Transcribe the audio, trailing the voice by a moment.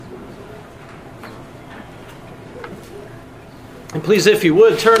And please, if you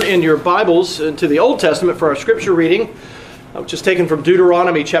would, turn in your Bibles into the Old Testament for our scripture reading, which is taken from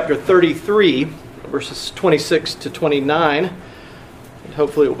Deuteronomy chapter 33, verses 26 to 29. And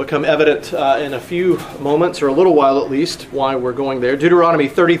hopefully it will become evident in a few moments, or a little while at least, why we're going there. Deuteronomy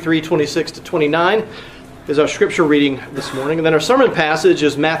 33, 26 to 29 is our scripture reading this morning. And then our sermon passage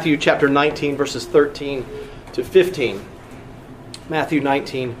is Matthew chapter 19, verses 13 to 15. Matthew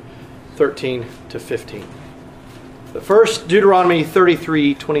 19, 13 to 15. But first, Deuteronomy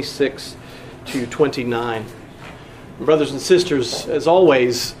 33, 26 to 29. Brothers and sisters, as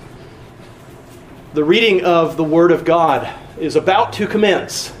always, the reading of the Word of God is about to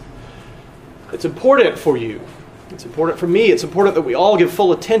commence. It's important for you. It's important for me. It's important that we all give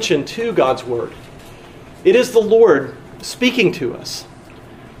full attention to God's Word. It is the Lord speaking to us.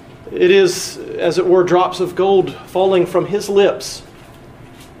 It is, as it were, drops of gold falling from His lips.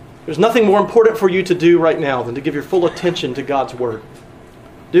 There's nothing more important for you to do right now than to give your full attention to God's Word.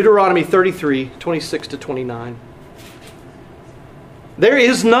 Deuteronomy 33, 26 to 29. There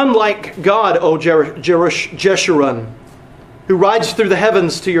is none like God, O Jeshurun, who rides through the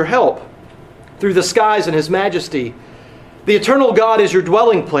heavens to your help, through the skies in His majesty. The eternal God is your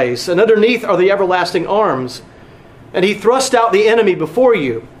dwelling place, and underneath are the everlasting arms. And He thrust out the enemy before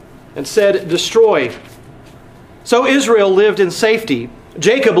you, and said, Destroy. So Israel lived in safety.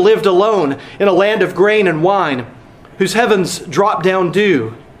 Jacob lived alone in a land of grain and wine, whose heavens drop down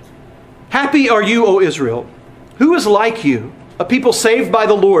dew. Happy are you, O Israel! Who is like you? A people saved by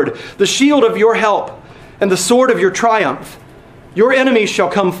the Lord, the shield of your help, and the sword of your triumph. Your enemies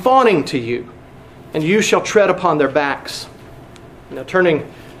shall come fawning to you, and you shall tread upon their backs. Now turning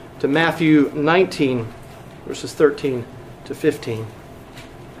to Matthew 19, verses 13 to 15.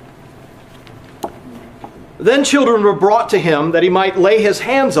 Then children were brought to him that he might lay his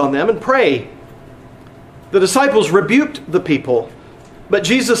hands on them and pray. The disciples rebuked the people, but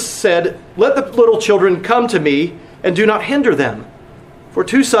Jesus said, Let the little children come to me, and do not hinder them, for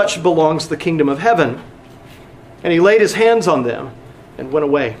to such belongs the kingdom of heaven. And he laid his hands on them and went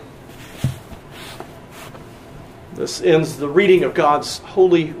away. This ends the reading of God's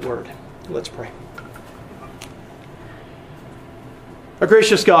holy word. Let's pray. Our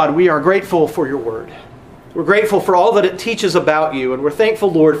gracious God, we are grateful for your word. We're grateful for all that it teaches about you, and we're thankful,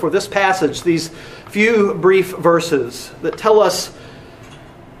 Lord, for this passage, these few brief verses that tell us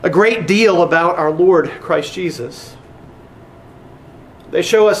a great deal about our Lord Christ Jesus. They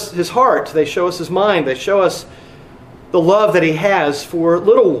show us His heart, they show us His mind, they show us the love that He has for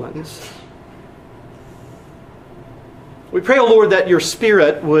little ones. We pray, O Lord, that your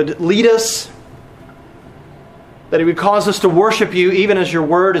Spirit would lead us, that He would cause us to worship you even as your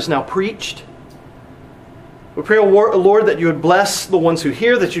word is now preached. We pray, O Lord, that you would bless the ones who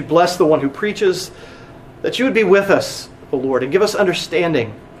hear, that you'd bless the one who preaches, that you would be with us, O Lord, and give us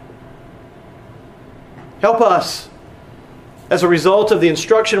understanding. Help us, as a result of the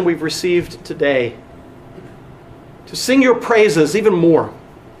instruction we've received today, to sing your praises even more,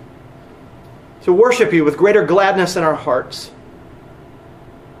 to worship you with greater gladness in our hearts,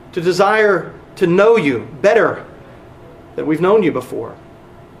 to desire to know you better than we've known you before.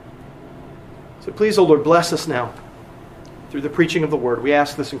 So please, O Lord, bless us now through the preaching of the word. We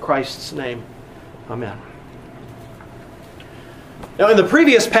ask this in Christ's name. Amen. Now, in the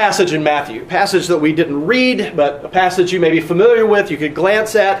previous passage in Matthew, a passage that we didn't read, but a passage you may be familiar with, you could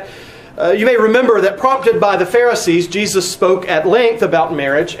glance at, you may remember that prompted by the Pharisees, Jesus spoke at length about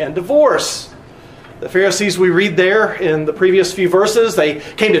marriage and divorce. The Pharisees, we read there in the previous few verses, they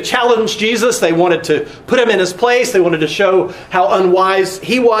came to challenge Jesus. They wanted to put him in his place. They wanted to show how unwise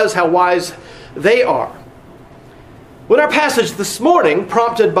he was, how wise they are. When our passage this morning,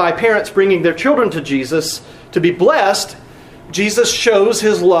 prompted by parents bringing their children to Jesus to be blessed, Jesus shows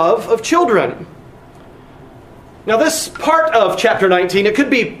his love of children. Now this part of chapter 19, it could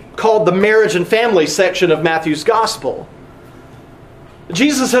be called the marriage and family section of Matthew's gospel.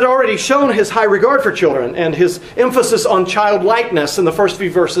 Jesus had already shown his high regard for children and his emphasis on childlikeness in the first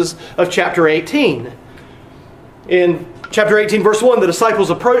few verses of chapter 18. In chapter 18, verse 1, the disciples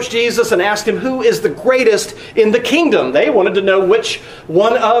approached Jesus and asked him, who is the greatest in the kingdom? They wanted to know which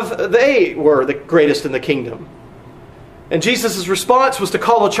one of they were the greatest in the kingdom. And Jesus' response was to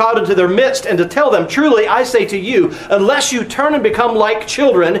call a child into their midst and to tell them, truly, I say to you, unless you turn and become like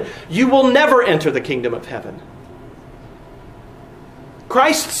children, you will never enter the kingdom of heaven.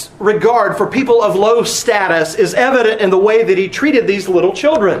 Christ's regard for people of low status is evident in the way that he treated these little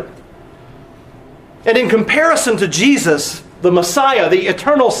children. And in comparison to Jesus, the Messiah, the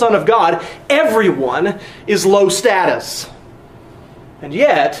eternal Son of God, everyone is low status. And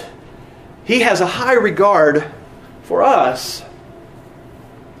yet, he has a high regard for us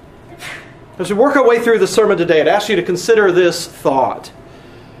As we work our way through the sermon today, I'd ask you to consider this thought.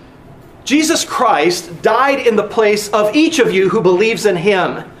 Jesus Christ died in the place of each of you who believes in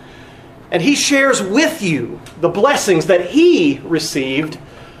Him. And He shares with you the blessings that He received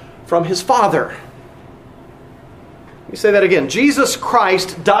from His Father. Let me say that again. Jesus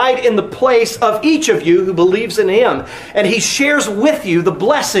Christ died in the place of each of you who believes in Him. And He shares with you the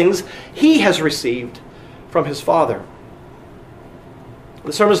blessings He has received from His Father.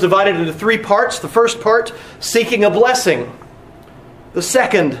 The sermon is divided into 3 parts. The first part, seeking a blessing. The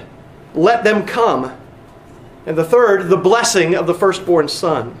second, let them come. And the third, the blessing of the firstborn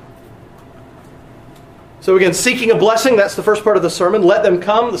son. So again, seeking a blessing, that's the first part of the sermon. Let them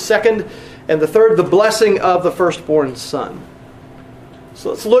come, the second. And the third, the blessing of the firstborn son. So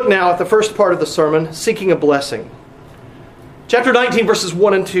let's look now at the first part of the sermon, seeking a blessing. Chapter 19, verses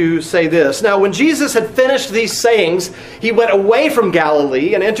 1 and 2 say this. Now, when Jesus had finished these sayings, He went away from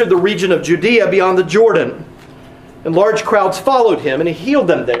Galilee and entered the region of Judea beyond the Jordan. And large crowds followed Him, and He healed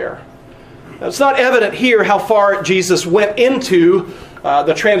them there. Now, it's not evident here how far Jesus went into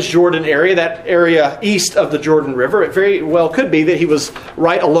the Transjordan area, that area east of the Jordan River. It very well could be that He was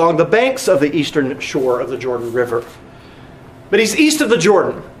right along the banks of the eastern shore of the Jordan River. But He's east of the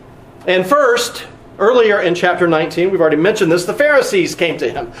Jordan. And first, earlier in chapter 19, we've already mentioned this, the Pharisees came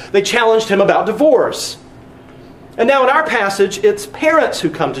to Him. They challenged Him about divorce. And now in our passage, it's parents who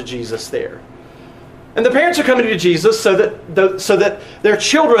come to Jesus there. And the parents are coming to Jesus so that their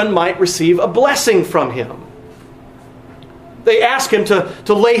children might receive a blessing from Him. They ask Him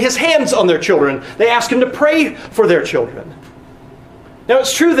to lay His hands on their children. They ask Him to pray for their children. Now,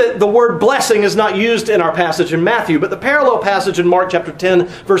 it's true that the word blessing is not used in our passage in Matthew, but the parallel passage in Mark chapter 10,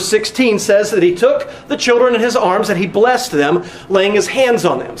 verse 16 says that He took the children in His arms and He blessed them, laying His hands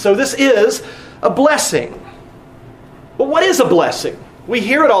on them. So this is a blessing. But what is a blessing? We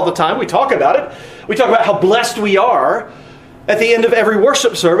hear it all the time. We talk about it. We talk about how blessed we are. At the end of every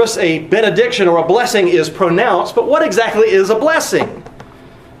worship service, a benediction or a blessing is pronounced. But what exactly is a blessing?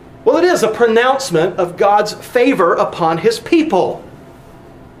 Well, it is a pronouncement of God's favor upon His people.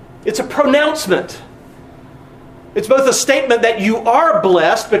 It's a pronouncement. It's both a statement that you are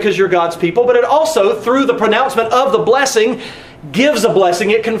blessed because you're God's people, but it also, through the pronouncement of the blessing, gives a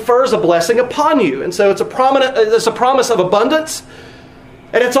blessing. It confers a blessing upon you. And so it's a promise of abundance,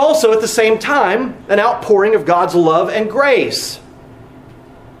 and it's also at the same time an outpouring of God's love and grace.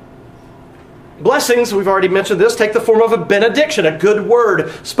 Blessings, we've already mentioned this, take the form of a benediction, a good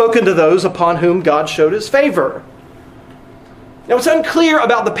word spoken to those upon whom God showed His favor. Now, it's unclear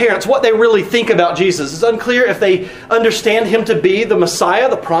about the parents what they really think about Jesus. It's unclear if they understand Him to be the Messiah,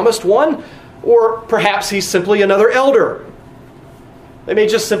 the promised one, or perhaps He's simply another elder. They may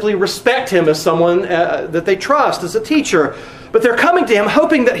just simply respect Him as someone that they trust, as a teacher. But they're coming to Him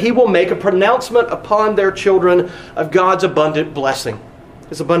hoping that He will make a pronouncement upon their children of God's abundant blessing,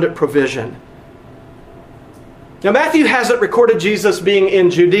 His abundant provision. Now, Matthew hasn't recorded Jesus being in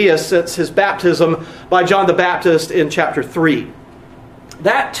Judea since His baptism by John the Baptist in chapter 3.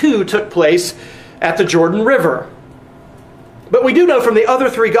 That too took place at the Jordan River. But we do know from the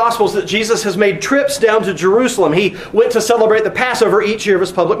other 3 Gospels that Jesus has made trips down to Jerusalem. He went to celebrate the Passover each year of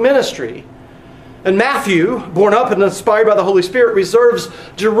His public ministry. And Matthew, born up and inspired by the Holy Spirit, reserves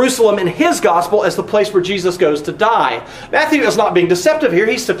Jerusalem in his Gospel as the place where Jesus goes to die. Matthew is not being deceptive here.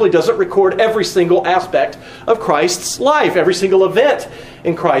 He simply doesn't record every single aspect of Christ's life, every single event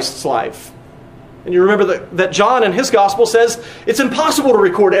in Christ's life. And you remember that John in his Gospel says it's impossible to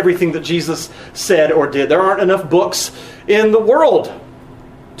record everything that Jesus said or did. There aren't enough books in the world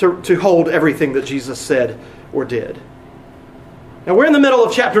to hold everything that Jesus said or did. Now, we're in the middle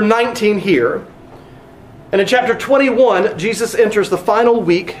of chapter 19 here. And in chapter 21, Jesus enters the final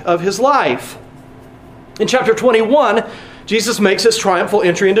week of His life. In chapter 21, Jesus makes His triumphal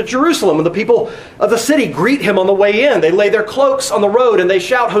entry into Jerusalem, and the people of the city greet Him on the way in. They lay their cloaks on the road, and they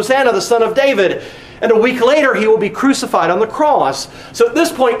shout, "Hosanna, the Son of David." And a week later, He will be crucified on the cross. So at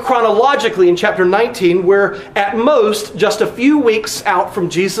this point, chronologically, in chapter 19, we're at most just a few weeks out from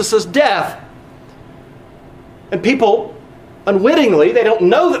Jesus' death. And people, unwittingly, they don't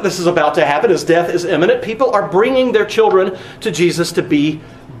know that this is about to happen, His death is imminent. People are bringing their children to Jesus to be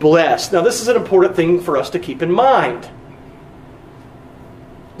blessed. Now, this is an important thing for us to keep in mind.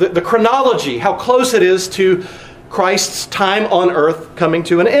 The chronology, how close it is to Christ's time on earth coming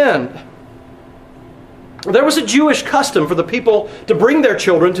to an end. There was a Jewish custom for the people to bring their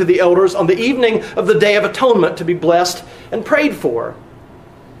children to the elders on the evening of the Day of Atonement to be blessed and prayed for.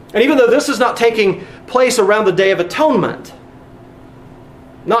 And even though this is not taking place around the Day of Atonement,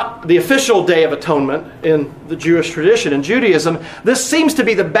 not the official Day of Atonement in the Jewish tradition. In Judaism, this seems to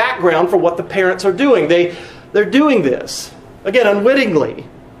be the background for what the parents are doing. They're doing this, again, unwittingly,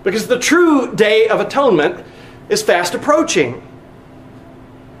 because the true Day of Atonement is fast approaching.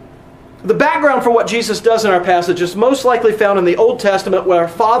 The background for what Jesus does in our passage is most likely found in the Old Testament, where a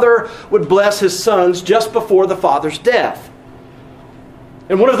father would bless his sons just before the father's death.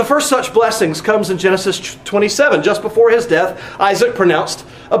 And one of the first such blessings comes in Genesis 27. Just before his death, Isaac pronounced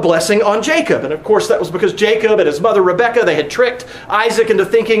a blessing on Jacob. And of course, that was because Jacob and his mother Rebekah, they had tricked Isaac into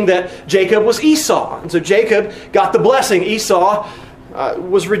thinking that Jacob was Esau. And so Jacob got the blessing. Esau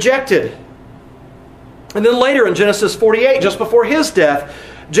was rejected. And then later in Genesis 48, just before his death,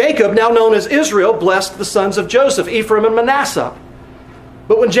 Jacob, now known as Israel, blessed the sons of Joseph, Ephraim and Manasseh.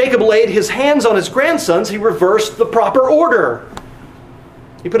 But when Jacob laid his hands on his grandsons, he reversed the proper order.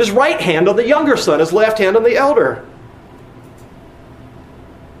 He put his right hand on the younger son, his left hand on the elder.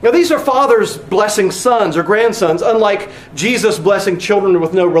 Now these are fathers blessing sons or grandsons, unlike Jesus blessing children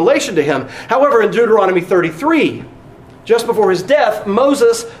with no relation to him. However, in Deuteronomy 33, just before his death,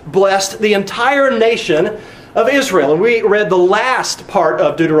 Moses blessed the entire nation of Israel. And we read the last part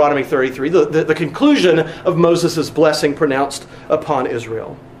of Deuteronomy 33, the conclusion of Moses' blessing pronounced upon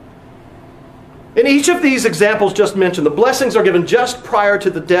Israel. In each of these examples just mentioned, the blessings are given just prior to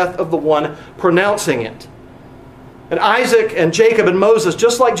the death of the one pronouncing it. And Isaac and Jacob and Moses,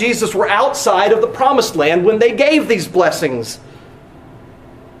 just like Jesus, were outside of the promised land when they gave these blessings.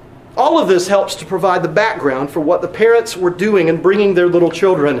 All of this helps to provide the background for what the parents were doing in bringing their little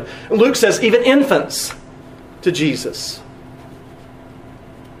children, and Luke says even infants, to Jesus.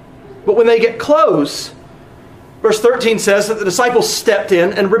 But when they get close, verse 13 says that the disciples stepped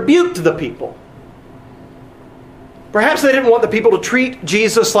in and rebuked the people. Perhaps they didn't want the people to treat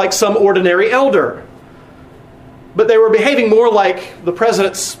Jesus like some ordinary elder, but they were behaving more like the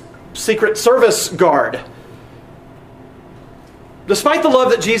president's Secret Service guard. Despite the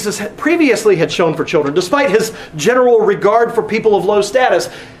love that Jesus previously had shown for children, despite his general regard for people of low status,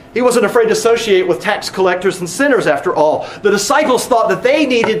 he wasn't afraid to associate with tax collectors and sinners after all. The disciples thought that they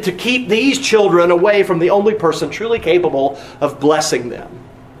needed to keep these children away from the only person truly capable of blessing them.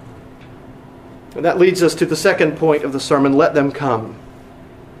 And that leads us to the second point of the sermon, let them come.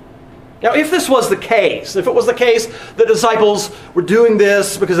 Now, if this was the case, if it was the case that disciples were doing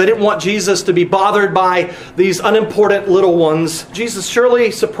this because they didn't want Jesus to be bothered by these unimportant little ones, Jesus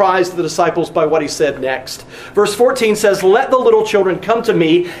surely surprised the disciples by what he said next. Verse 14 says, "Let the little children come to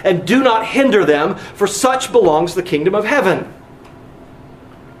me, and do not hinder them, for such belongs the kingdom of heaven."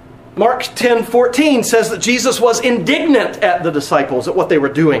 Mark 10:14 says that Jesus was indignant at the disciples, at what they were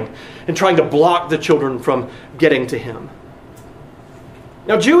doing, and trying to block the children from getting to him.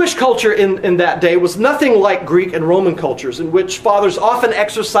 Now, Jewish culture in that day was nothing like Greek and Roman cultures, in which fathers often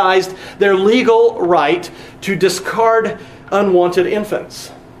exercised their legal right to discard unwanted infants.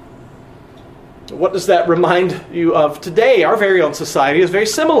 What does that remind you of today? Our very own society is very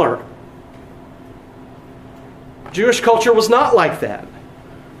similar. Jewish culture was not like that.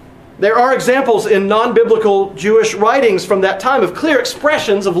 There are examples in non-biblical Jewish writings from that time of clear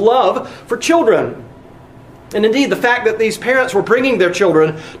expressions of love for children. And indeed, the fact that these parents were bringing their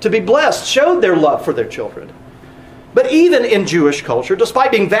children to be blessed showed their love for their children. But even in Jewish culture, despite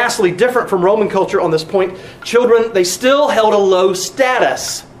being vastly different from Roman culture on this point, children, they still held a low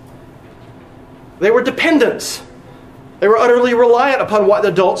status. They were dependents. They were utterly reliant upon what the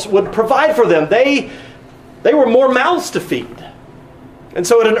adults would provide for them. They were more mouths to feed. And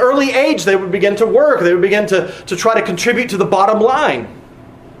so at an early age, they would begin to work. They would begin to try to contribute to the bottom line.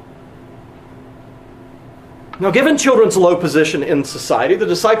 Now, given children's low position in society, the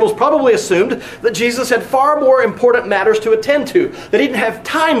disciples probably assumed that Jesus had far more important matters to attend to. They didn't have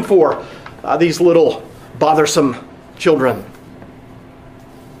time for these little bothersome children.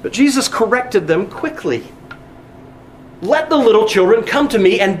 But Jesus corrected them quickly. "Let the little children come to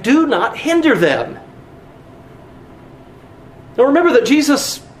me, and do not hinder them." Now remember that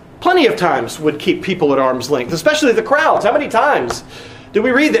Jesus plenty of times would keep people at arm's length, especially the crowds. How many times do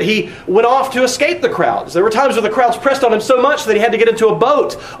we read that he went off to escape the crowds? There were times where the crowds pressed on him so much that he had to get into a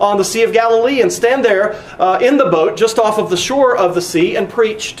boat on the Sea of Galilee and stand there in the boat just off of the shore of the sea and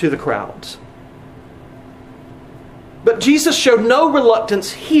preach to the crowds. But Jesus showed no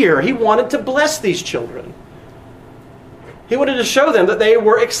reluctance here. He wanted to bless these children. He wanted to show them that they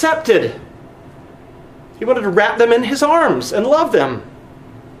were accepted. He wanted to wrap them in his arms and love them.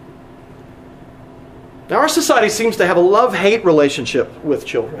 Now, our society seems to have a love-hate relationship with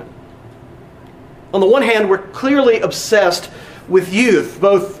children. On the one hand, we're clearly obsessed with youth,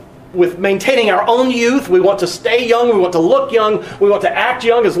 both with maintaining our own youth. We want to stay young. We want to look young. We want to act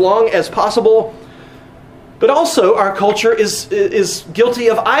young as long as possible. But also, our culture is guilty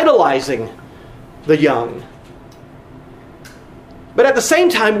of idolizing the young. But at the same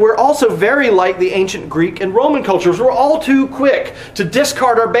time, we're also very like the ancient Greek and Roman cultures. We're all too quick to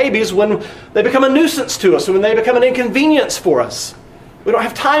discard our babies when they become a nuisance to us, when they become an inconvenience for us. We don't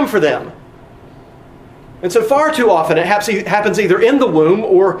have time for them. And so far too often, it happens either in the womb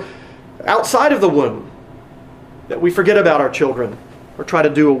or outside of the womb that we forget about our children or try to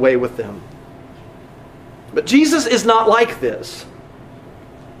do away with them. But Jesus is not like this.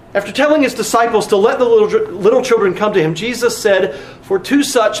 After telling his disciples to let the little children come to him, Jesus said, "For to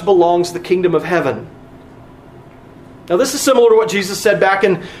such belongs the kingdom of heaven." Now this is similar to what Jesus said back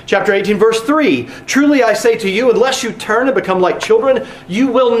in chapter 18, verse 3. "Truly I say to you, unless you turn and become like children, you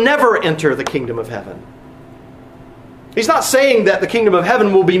will never enter the kingdom of heaven." He's not saying that the kingdom of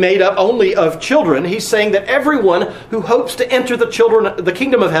heaven will be made up only of children. He's saying that everyone who hopes to enter the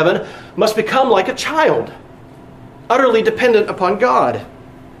kingdom of heaven must become like a child, utterly dependent upon God.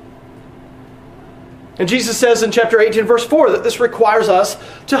 And Jesus says in chapter 18, verse 4, that this requires us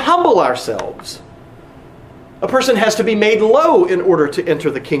to humble ourselves. A person has to be made low in order to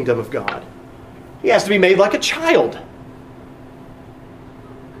enter the kingdom of God. He has to be made like a child.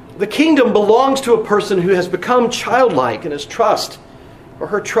 The kingdom belongs to a person who has become childlike in his trust or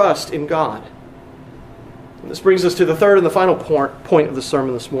her trust in God. And this brings us to the third and the final point of the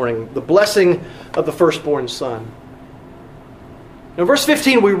sermon this morning, the blessing of the firstborn son. In verse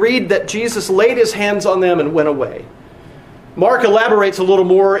 15, we read that Jesus laid his hands on them and went away. Mark elaborates a little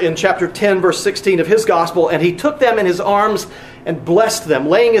more in chapter 10, verse 16 of his gospel, and he took them in his arms and blessed them,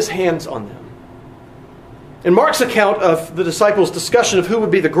 laying his hands on them. In Mark's account of the disciples' discussion of who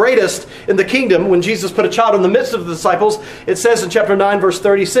would be the greatest in the kingdom, when Jesus put a child in the midst of the disciples, it says in chapter 9, verse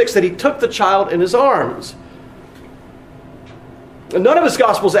 36, that he took the child in his arms. And none of his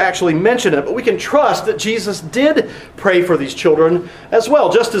Gospels actually mention it, but we can trust that Jesus did pray for these children as well,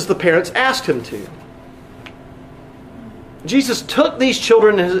 just as the parents asked him to. Jesus took these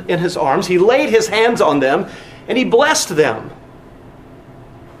children in his arms, he laid his hands on them, and he blessed them.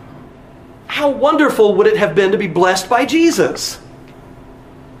 How wonderful would it have been to be blessed by Jesus?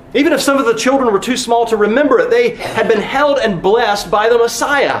 Even if some of the children were too small to remember it, they had been held and blessed by the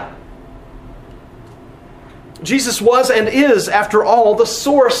Messiah. Jesus was and is, after all, the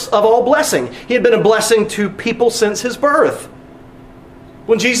source of all blessing. He had been a blessing to people since his birth.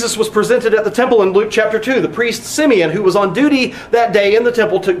 When Jesus was presented at the temple in Luke chapter 2, the priest Simeon, who was on duty that day in the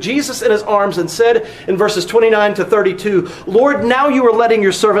temple, took Jesus in his arms and said in verses 29 to 32, "Lord, now you are letting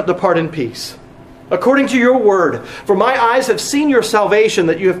your servant depart in peace, according to your word. For my eyes have seen your salvation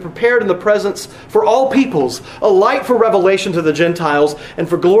that you have prepared in the presence for all peoples, a light for revelation to the Gentiles and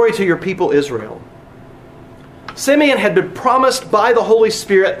for glory to your people Israel." Simeon had been promised by the Holy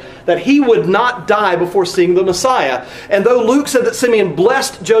Spirit that he would not die before seeing the Messiah. And though Luke said that Simeon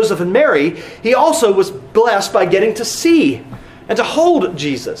blessed Joseph and Mary, he also was blessed by getting to see and to hold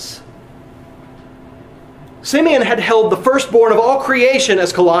Jesus. Simeon had held the firstborn of all creation,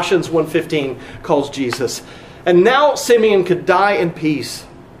 as Colossians 1:15 calls Jesus. And now Simeon could die in peace.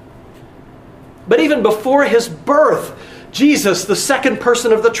 But even before his birth, Jesus, the second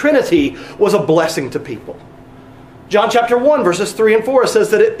person of the Trinity, was a blessing to people. John chapter 1, verses 3 and 4 says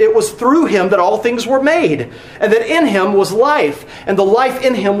that it was through him that all things were made, and that in him was life, and the life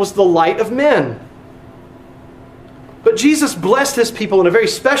in him was the light of men. But Jesus blessed his people in a very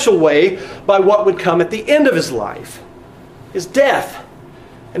special way by what would come at the end of his life, his death,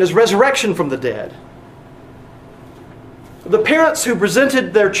 and his resurrection from the dead. The parents who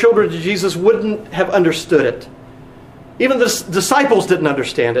presented their children to Jesus wouldn't have understood it. Even the disciples didn't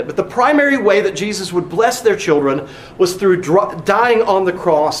understand it, but the primary way that Jesus would bless their children was through dying on the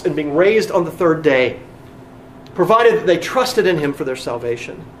cross and being raised on the third day, provided that they trusted in him for their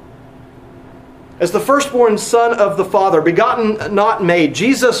salvation. As the firstborn son of the Father, begotten, not made,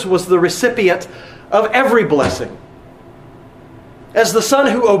 Jesus was the recipient of every blessing. As the son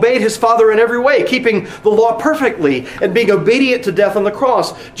who obeyed his Father in every way, keeping the law perfectly and being obedient to death on the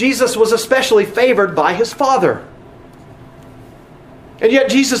cross, Jesus was especially favored by his Father. And yet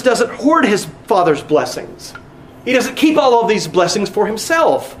Jesus doesn't hoard his Father's blessings. He doesn't keep all of these blessings for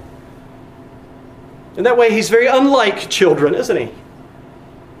himself. In that way, he's very unlike children, isn't he?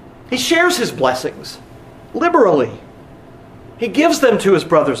 He shares his blessings liberally. He gives them to his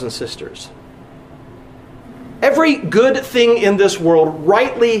brothers and sisters. Every good thing in this world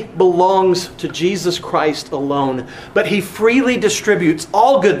rightly belongs to Jesus Christ alone, but he freely distributes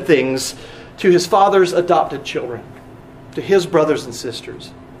all good things to his Father's adopted children, to his brothers and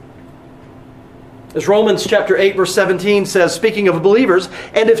sisters. As Romans chapter 8, verse 17 says, speaking of believers,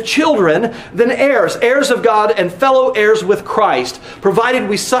 and if children, then heirs, heirs of God and fellow heirs with Christ, provided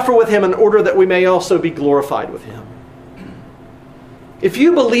we suffer with him in order that we may also be glorified with him. If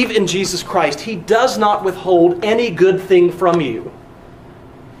you believe in Jesus Christ, he does not withhold any good thing from you.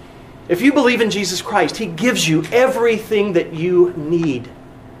 If you believe in Jesus Christ, he gives you everything that you need.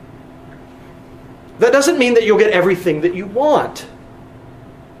 That doesn't mean that you'll get everything that you want.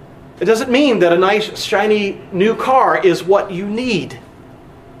 It doesn't mean that a nice, shiny new car is what you need.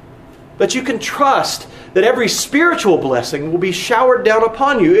 But you can trust that every spiritual blessing will be showered down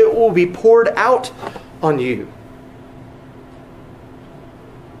upon you. It will be poured out on you.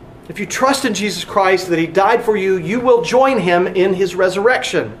 If you trust in Jesus Christ, that he died for you, you will join him in his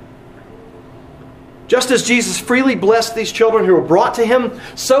resurrection. Just as Jesus freely blessed these children who were brought to him,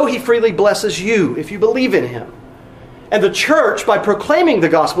 so he freely blesses you if you believe in him. And the church, by proclaiming the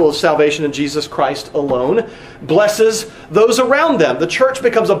gospel of salvation in Jesus Christ alone, blesses those around them. The church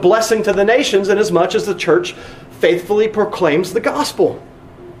becomes a blessing to the nations inasmuch as the church faithfully proclaims the gospel.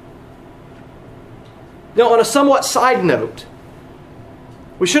 Now, on a somewhat side note,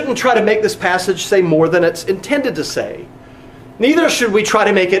 we shouldn't try to make this passage say more than it's intended to say. Neither should we try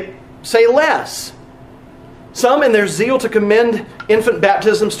to make it say less. Some, in their zeal to commend infant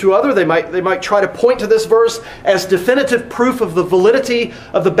baptisms to others, they might try to point to this verse as definitive proof of the validity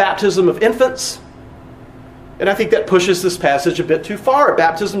of the baptism of infants. And I think that pushes this passage a bit too far.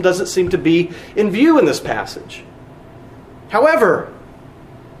 Baptism doesn't seem to be in view in this passage. However,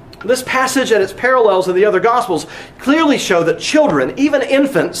 this passage and its parallels in the other Gospels clearly show that children, even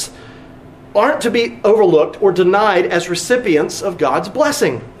infants, aren't to be overlooked or denied as recipients of God's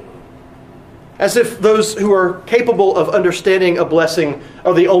blessing. As if those who are capable of understanding a blessing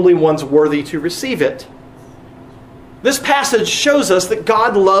are the only ones worthy to receive it. This passage shows us that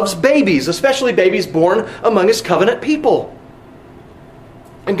God loves babies, especially babies born among his covenant people.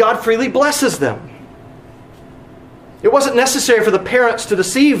 And God freely blesses them. It wasn't necessary for the parents to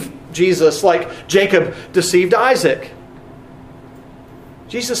deceive Jesus like Jacob deceived Isaac.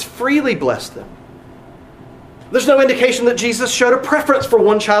 Jesus freely blessed them. There's no indication that Jesus showed a preference for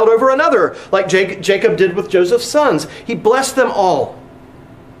one child over another, like Jacob did with Joseph's sons. He blessed them all.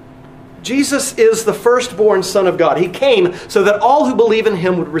 Jesus is the firstborn Son of God. He came so that all who believe in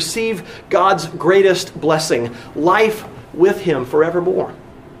him would receive God's greatest blessing, life with him forevermore.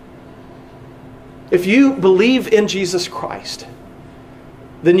 If you believe in Jesus Christ,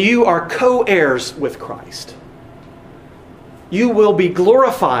 then you are co-heirs with Christ. You will be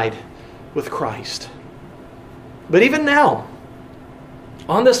glorified with Christ. But even now,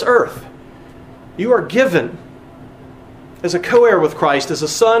 on this earth, you are given, as a co-heir with Christ, as a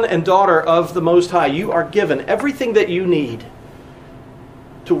son and daughter of the Most High, you are given everything that you need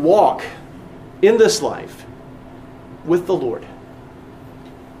to walk in this life with the Lord.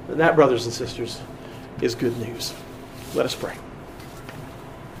 And that, brothers and sisters, is good news. Let us pray.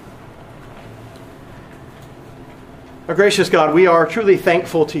 Our gracious God, we are truly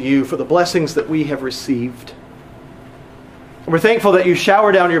thankful to you for the blessings that we have received. We're thankful that you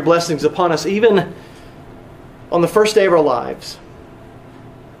shower down your blessings upon us even on the first day of our lives.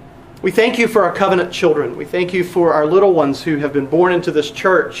 We thank you for our covenant children. We thank you for our little ones who have been born into this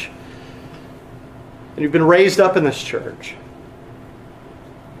church and who've been raised up in this church.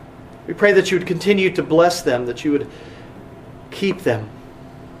 We pray that you would continue to bless them, that you would keep them,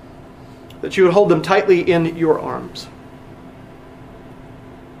 that you would hold them tightly in your arms.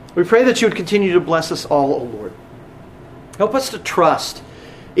 We pray that you would continue to bless us all, O Lord. Help us to trust,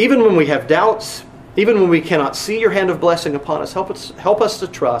 even when we have doubts, even when we cannot see your hand of blessing upon us. Help us to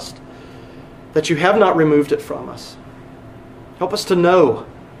trust that you have not removed it from us. Help us to know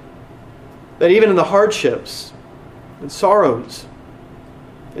that even in the hardships and sorrows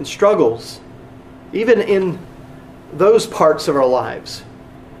and struggles, even in those parts of our lives,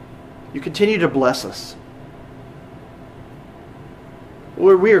 you continue to bless us.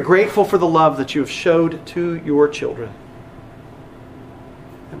 Lord, we are grateful for the love that you have showed to your children.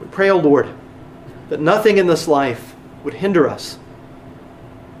 And we pray, O Lord, that nothing in this life would hinder us,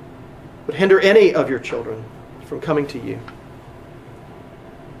 would hinder any of your children from coming to you.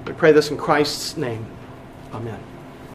 We pray this in Christ's name. Amen.